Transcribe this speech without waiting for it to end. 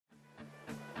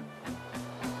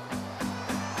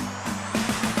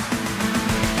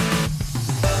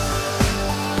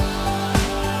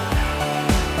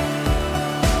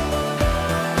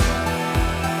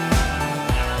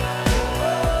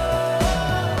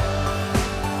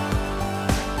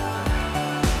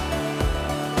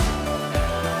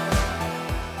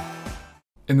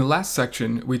In the last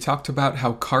section, we talked about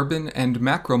how carbon and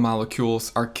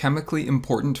macromolecules are chemically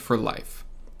important for life.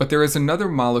 But there is another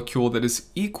molecule that is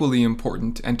equally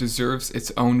important and deserves its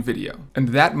own video. And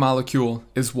that molecule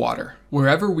is water.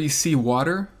 Wherever we see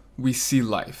water, we see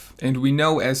life. And we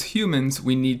know as humans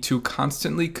we need to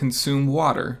constantly consume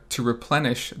water to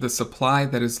replenish the supply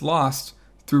that is lost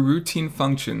through routine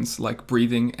functions like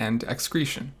breathing and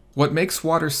excretion. What makes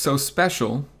water so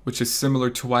special, which is similar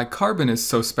to why carbon is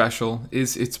so special,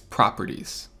 is its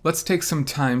properties. Let's take some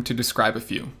time to describe a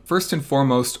few. First and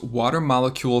foremost, water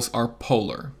molecules are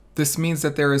polar. This means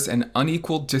that there is an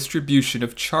unequal distribution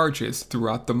of charges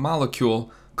throughout the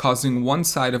molecule, causing one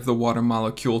side of the water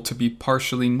molecule to be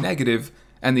partially negative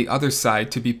and the other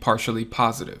side to be partially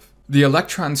positive. The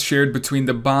electrons shared between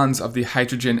the bonds of the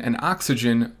hydrogen and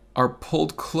oxygen are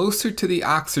pulled closer to the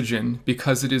oxygen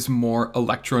because it is more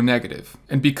electronegative.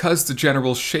 And because the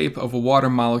general shape of a water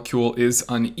molecule is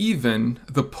uneven,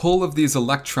 the pull of these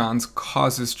electrons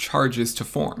causes charges to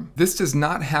form. This does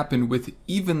not happen with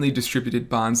evenly distributed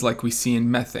bonds like we see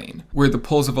in methane, where the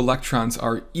pulls of electrons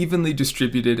are evenly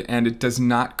distributed and it does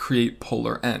not create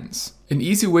polar ends. An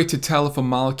easy way to tell if a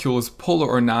molecule is polar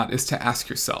or not is to ask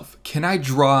yourself, can I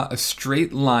draw a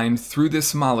straight line through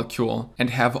this molecule and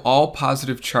have all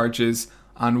positive charges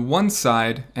on one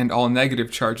side and all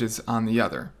negative charges on the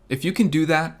other? If you can do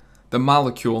that, the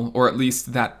molecule, or at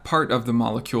least that part of the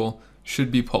molecule,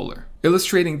 should be polar.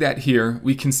 Illustrating that here,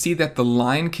 we can see that the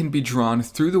line can be drawn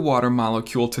through the water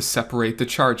molecule to separate the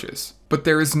charges. But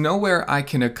there is nowhere I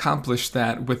can accomplish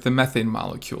that with the methane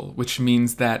molecule, which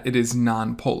means that it is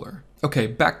non-polar. Okay,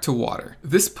 back to water.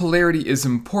 This polarity is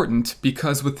important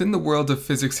because within the world of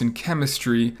physics and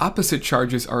chemistry, opposite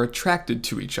charges are attracted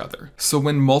to each other. So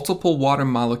when multiple water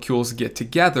molecules get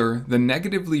together, the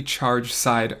negatively charged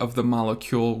side of the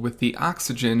molecule with the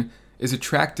oxygen is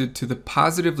attracted to the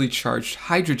positively charged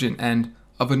hydrogen end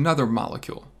of another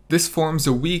molecule. This forms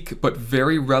a weak but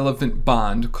very relevant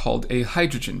bond called a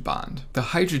hydrogen bond.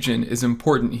 The hydrogen is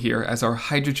important here as our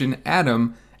hydrogen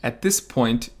atom at this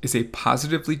point is a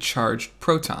positively charged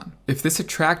proton. If this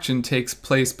attraction takes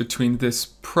place between this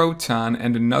proton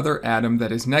and another atom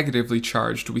that is negatively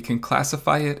charged, we can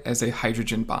classify it as a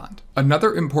hydrogen bond.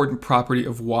 Another important property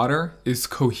of water is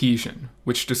cohesion,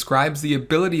 which describes the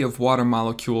ability of water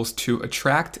molecules to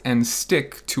attract and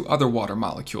stick to other water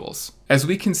molecules. As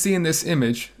we can see in this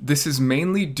image, this is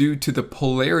mainly due to the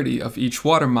polarity of each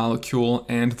water molecule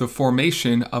and the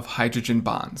formation of hydrogen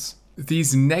bonds.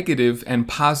 These negative and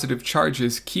positive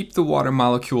charges keep the water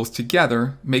molecules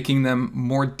together, making them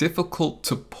more difficult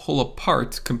to pull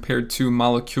apart compared to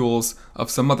molecules of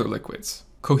some other liquids.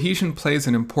 Cohesion plays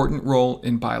an important role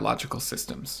in biological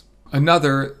systems.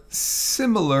 Another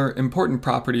similar important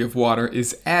property of water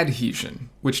is adhesion,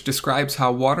 which describes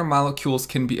how water molecules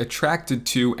can be attracted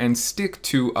to and stick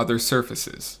to other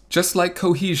surfaces. Just like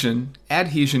cohesion,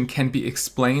 adhesion can be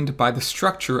explained by the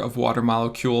structure of water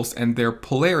molecules and their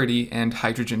polarity and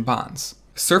hydrogen bonds.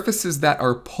 Surfaces that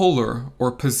are polar or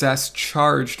possess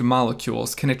charged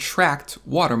molecules can attract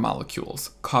water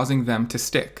molecules, causing them to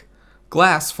stick.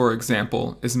 Glass, for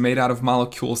example, is made out of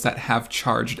molecules that have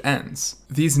charged ends.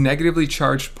 These negatively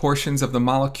charged portions of the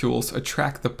molecules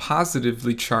attract the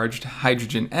positively charged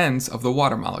hydrogen ends of the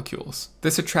water molecules.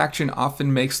 This attraction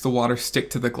often makes the water stick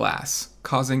to the glass,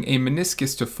 causing a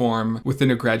meniscus to form within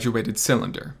a graduated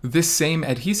cylinder. This same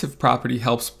adhesive property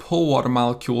helps pull water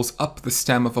molecules up the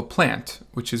stem of a plant,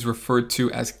 which is referred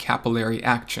to as capillary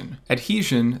action.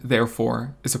 Adhesion,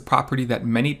 therefore, is a property that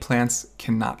many plants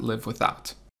cannot live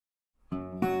without.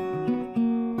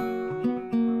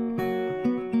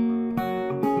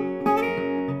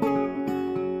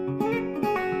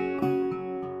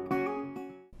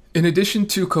 In addition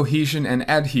to cohesion and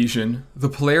adhesion, the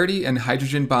polarity and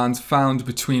hydrogen bonds found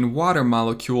between water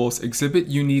molecules exhibit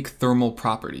unique thermal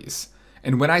properties.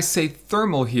 And when I say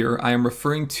thermal here, I am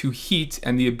referring to heat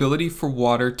and the ability for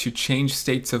water to change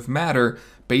states of matter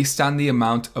based on the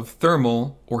amount of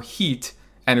thermal or heat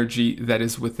energy that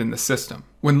is within the system.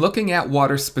 When looking at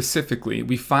water specifically,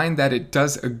 we find that it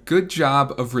does a good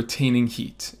job of retaining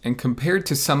heat, and compared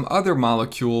to some other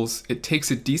molecules, it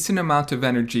takes a decent amount of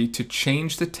energy to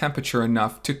change the temperature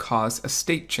enough to cause a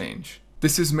state change.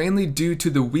 This is mainly due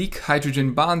to the weak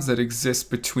hydrogen bonds that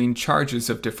exist between charges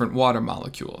of different water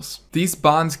molecules. These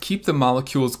bonds keep the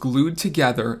molecules glued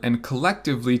together and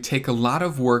collectively take a lot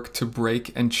of work to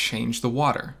break and change the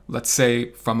water, let's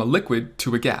say from a liquid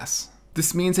to a gas.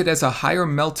 This means it has a higher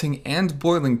melting and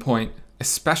boiling point,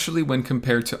 especially when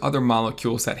compared to other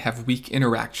molecules that have weak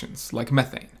interactions, like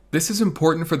methane. This is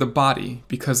important for the body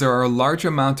because there are a large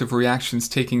amount of reactions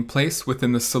taking place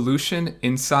within the solution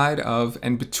inside of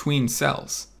and between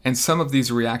cells, and some of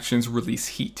these reactions release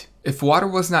heat. If water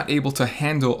was not able to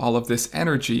handle all of this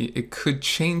energy, it could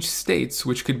change states,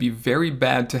 which could be very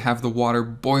bad to have the water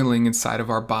boiling inside of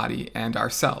our body and our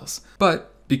cells.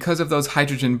 But because of those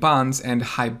hydrogen bonds and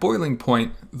high boiling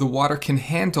point, the water can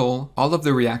handle all of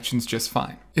the reactions just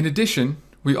fine. In addition,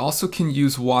 we also can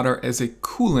use water as a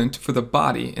coolant for the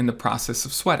body in the process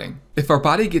of sweating. If our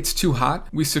body gets too hot,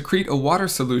 we secrete a water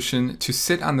solution to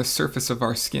sit on the surface of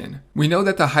our skin. We know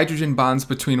that the hydrogen bonds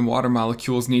between water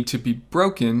molecules need to be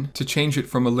broken to change it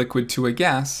from a liquid to a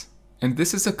gas, and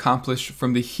this is accomplished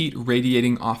from the heat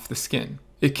radiating off the skin.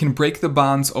 It can break the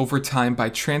bonds over time by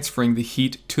transferring the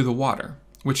heat to the water,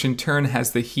 which in turn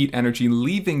has the heat energy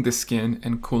leaving the skin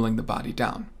and cooling the body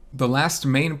down. The last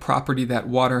main property that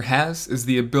water has is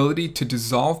the ability to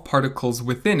dissolve particles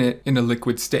within it in a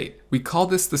liquid state. We call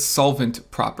this the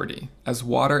solvent property, as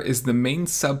water is the main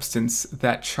substance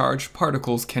that charged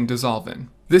particles can dissolve in.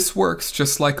 This works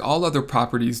just like all other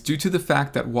properties due to the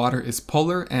fact that water is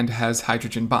polar and has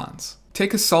hydrogen bonds.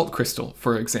 Take a salt crystal,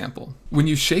 for example. When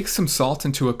you shake some salt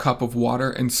into a cup of water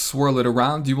and swirl it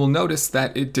around, you will notice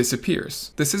that it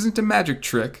disappears. This isn't a magic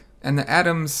trick, and the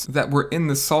atoms that were in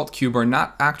the salt cube are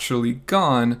not actually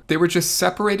gone. They were just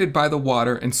separated by the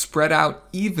water and spread out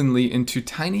evenly into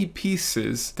tiny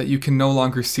pieces that you can no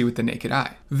longer see with the naked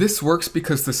eye. This works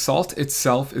because the salt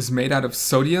itself is made out of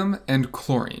sodium and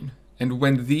chlorine. And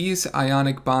when these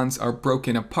ionic bonds are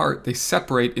broken apart, they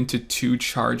separate into two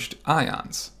charged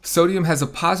ions. Sodium has a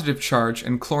positive charge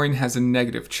and chlorine has a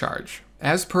negative charge.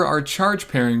 As per our charge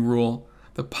pairing rule,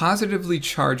 the positively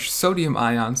charged sodium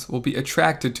ions will be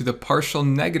attracted to the partial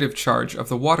negative charge of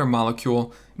the water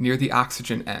molecule near the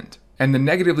oxygen end. And the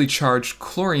negatively charged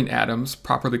chlorine atoms,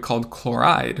 properly called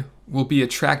chloride, will be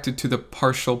attracted to the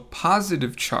partial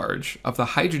positive charge of the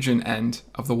hydrogen end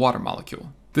of the water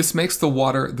molecule. This makes the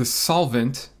water the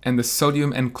solvent and the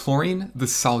sodium and chlorine the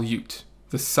solute,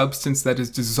 the substance that is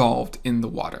dissolved in the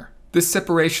water. This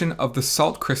separation of the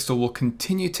salt crystal will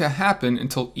continue to happen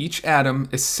until each atom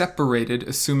is separated,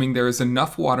 assuming there is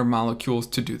enough water molecules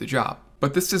to do the job.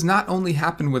 But this does not only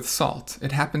happen with salt,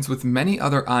 it happens with many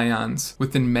other ions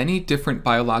within many different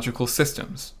biological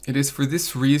systems. It is for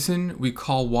this reason we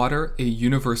call water a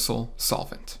universal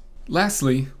solvent.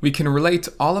 Lastly, we can relate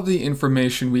all of the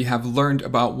information we have learned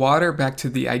about water back to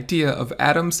the idea of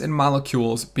atoms and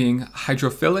molecules being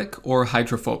hydrophilic or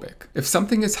hydrophobic. If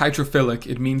something is hydrophilic,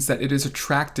 it means that it is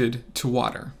attracted to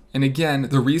water. And again,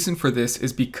 the reason for this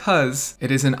is because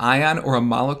it is an ion or a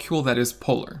molecule that is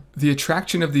polar. The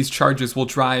attraction of these charges will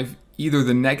drive either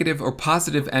the negative or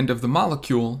positive end of the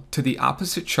molecule to the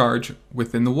opposite charge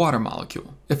within the water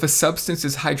molecule. If a substance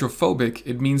is hydrophobic,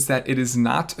 it means that it is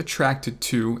not attracted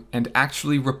to and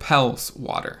actually repels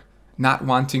water, not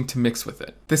wanting to mix with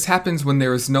it. This happens when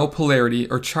there is no polarity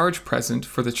or charge present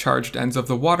for the charged ends of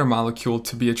the water molecule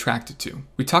to be attracted to.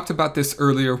 We talked about this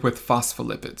earlier with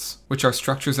phospholipids, which are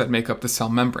structures that make up the cell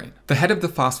membrane. The head of the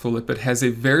phospholipid has a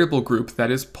variable group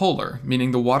that is polar,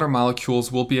 meaning the water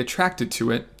molecules will be attracted to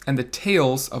it, and the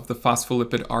tails of the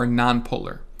phospholipid are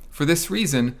nonpolar. For this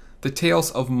reason, the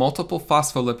tails of multiple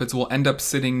phospholipids will end up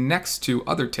sitting next to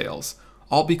other tails,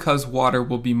 all because water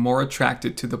will be more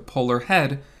attracted to the polar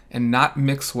head and not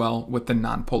mix well with the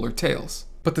nonpolar tails.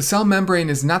 But the cell membrane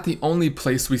is not the only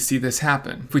place we see this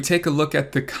happen. If we take a look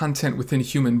at the content within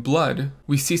human blood,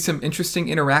 we see some interesting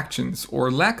interactions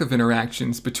or lack of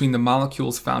interactions between the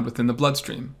molecules found within the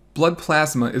bloodstream. Blood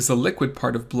plasma is the liquid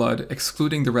part of blood,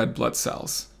 excluding the red blood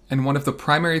cells. And one of the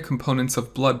primary components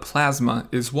of blood plasma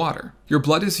is water. Your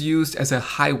blood is used as a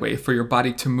highway for your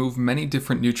body to move many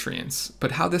different nutrients,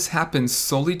 but how this happens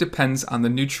solely depends on the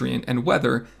nutrient and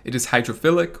whether it is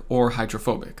hydrophilic or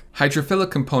hydrophobic.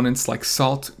 Hydrophilic components like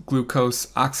salt,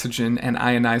 glucose, oxygen, and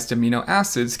ionized amino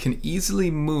acids can easily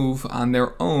move on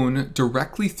their own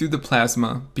directly through the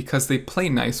plasma because they play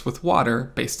nice with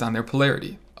water based on their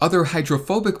polarity. Other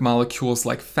hydrophobic molecules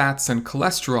like fats and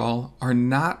cholesterol are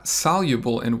not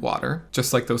soluble in water,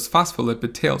 just like those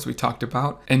phospholipid tails we talked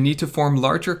about, and need to form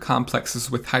larger complexes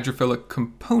with hydrophilic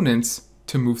components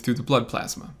to move through the blood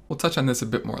plasma. We'll touch on this a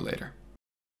bit more later.